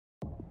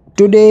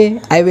Today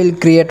I will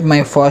create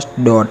my first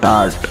dot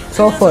art.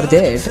 So for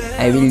that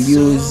I will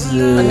use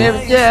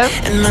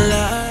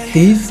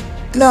this.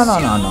 No.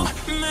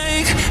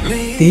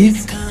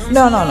 This.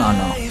 No.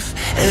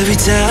 Every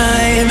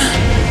time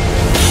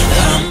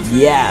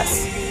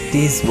Yes,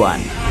 this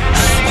one.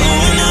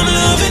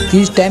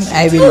 This time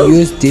I will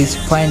use this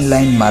fine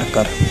line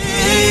marker.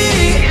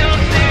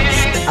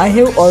 I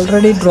have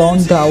already drawn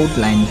the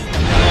outline.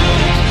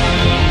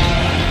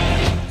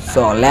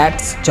 So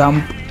let's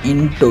jump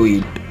into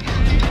it.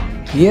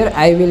 Here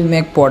I will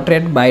make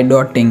portrait by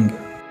dotting.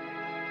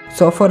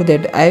 So for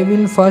that I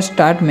will first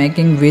start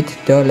making with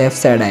the left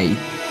side eye.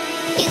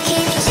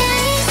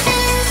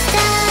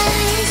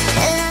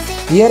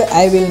 Here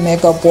I will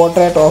make a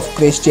portrait of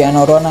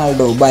Cristiano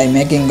Ronaldo by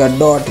making a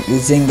dot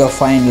using a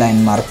fine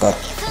line marker.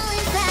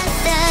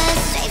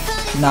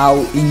 Now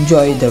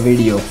enjoy the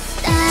video.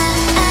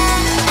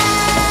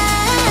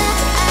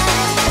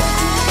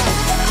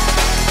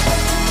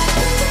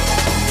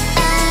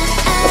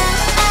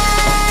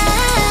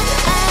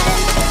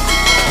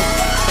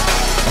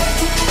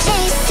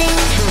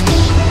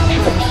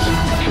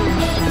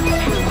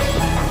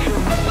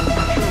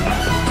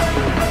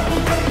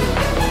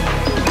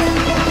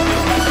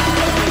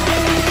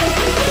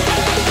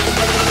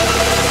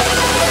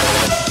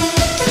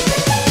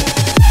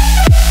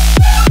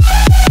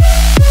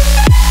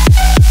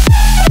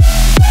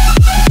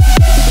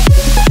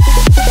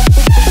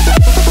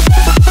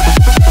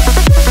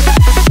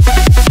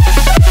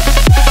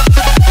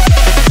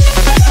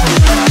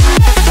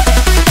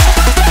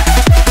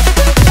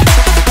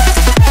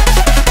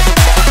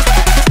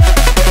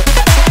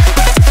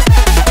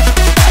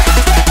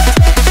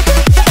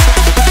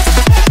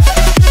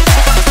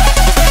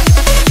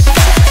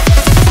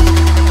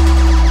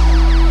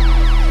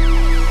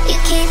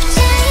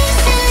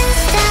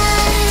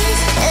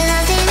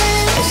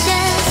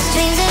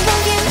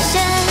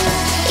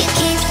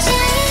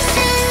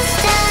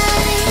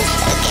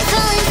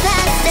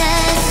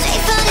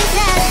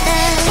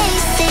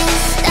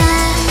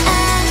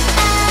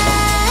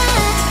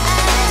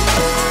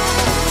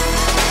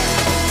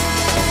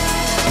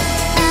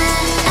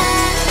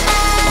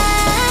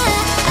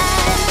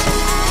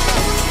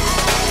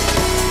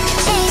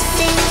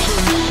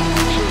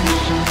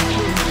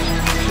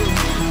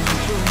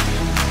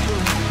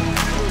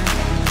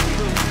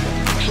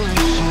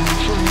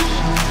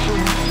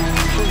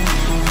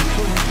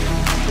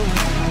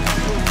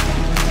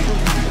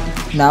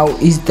 Now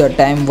is the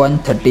time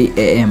 1:30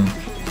 AM.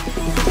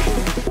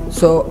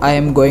 So I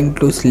am going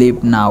to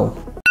sleep now.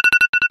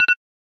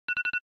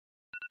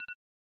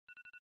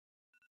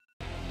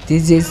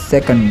 This is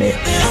second day.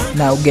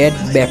 Now get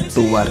back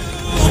to work.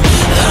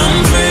 I'm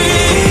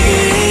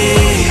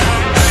free.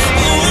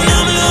 Oh, and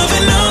I'm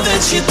loving all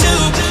that you do.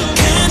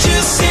 Can't you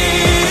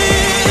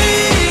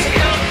see?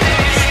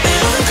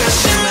 I'm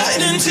crashing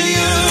right into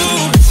you.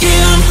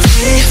 Yeah, I'm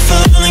free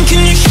falling.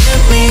 Can you hear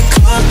me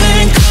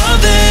calling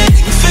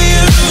for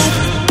you?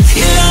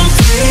 Yeah, I'm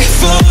free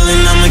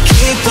falling. I'ma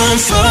keep on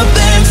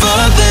falling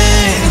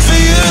for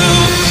you.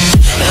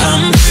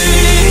 I'm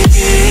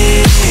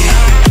free.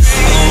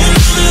 Oh, and I'm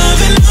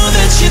loving all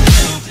that you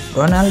do.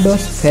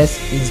 Ronaldo's face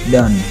is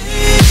done.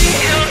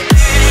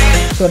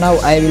 So now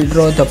I will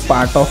draw the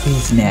part of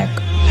his neck.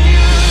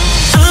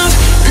 I've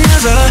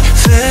never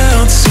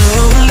felt so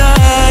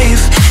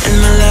alive in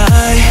my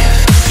life.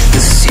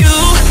 'Cause you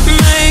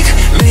make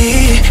me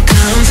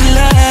come to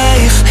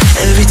life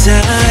every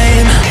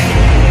time.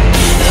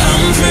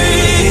 I'm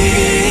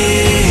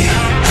free.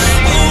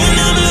 Oh, and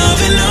I'm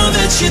loving all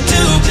that you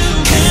do.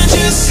 Can't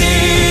you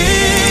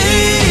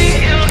see?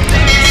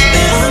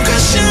 I'm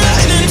crashing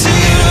right into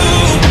you.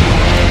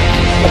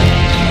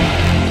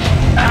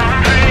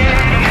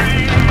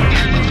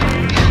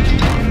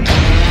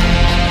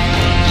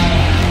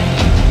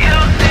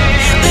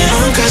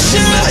 I'm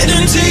crashing right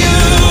into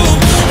you.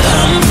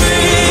 I'm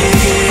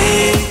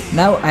free.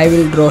 Now I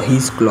will draw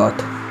his cloth.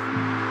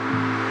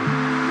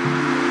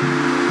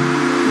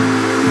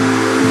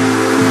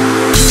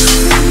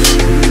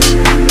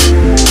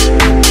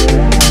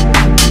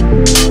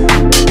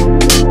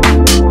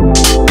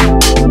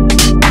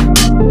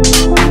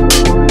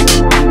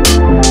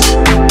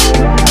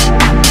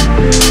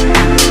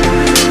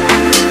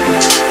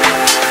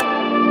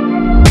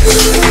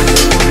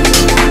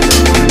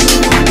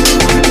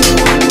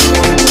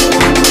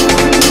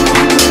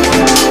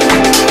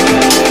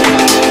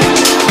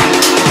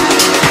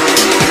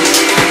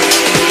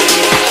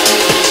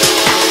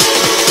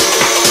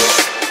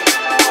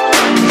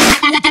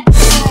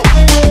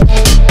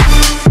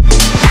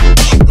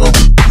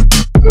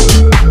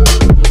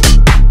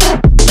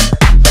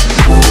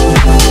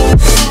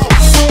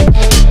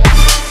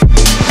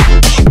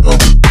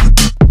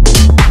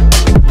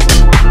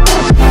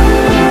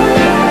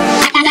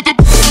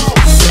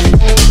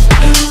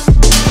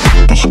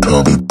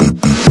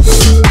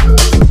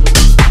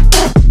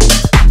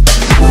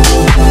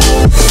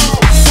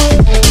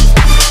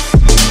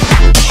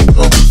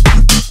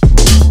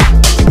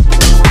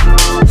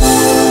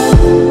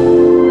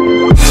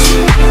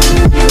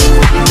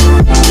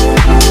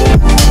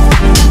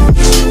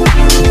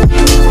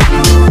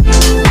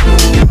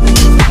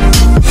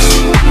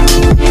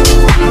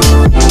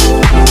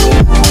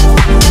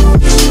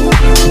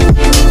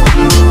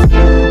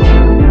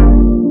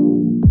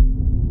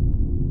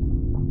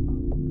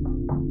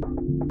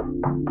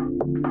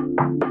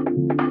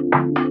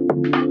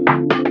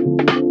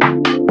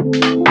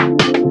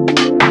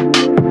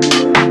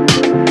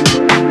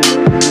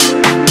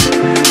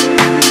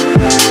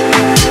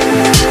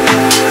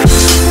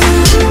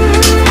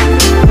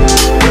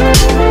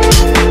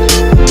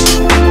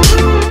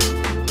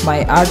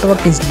 My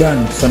artwork is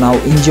done, so now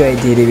enjoy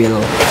the reveal.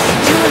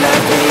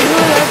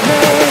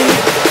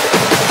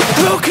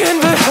 Broken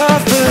but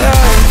half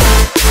alive.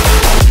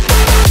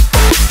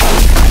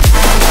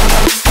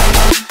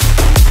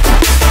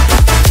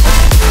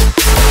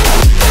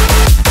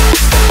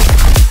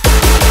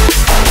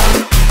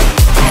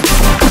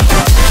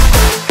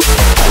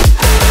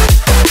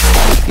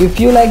 If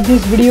you like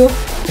this video,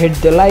 hit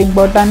the like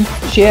button,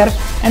 share,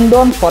 and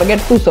don't forget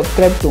to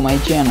subscribe to my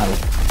channel.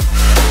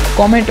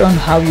 Comment on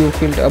how you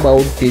felt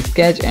about this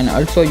sketch and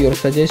also your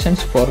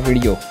suggestions for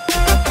video.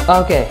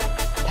 Okay,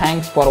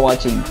 thanks for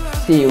watching.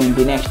 See you in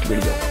the next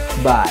video.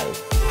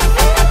 Bye.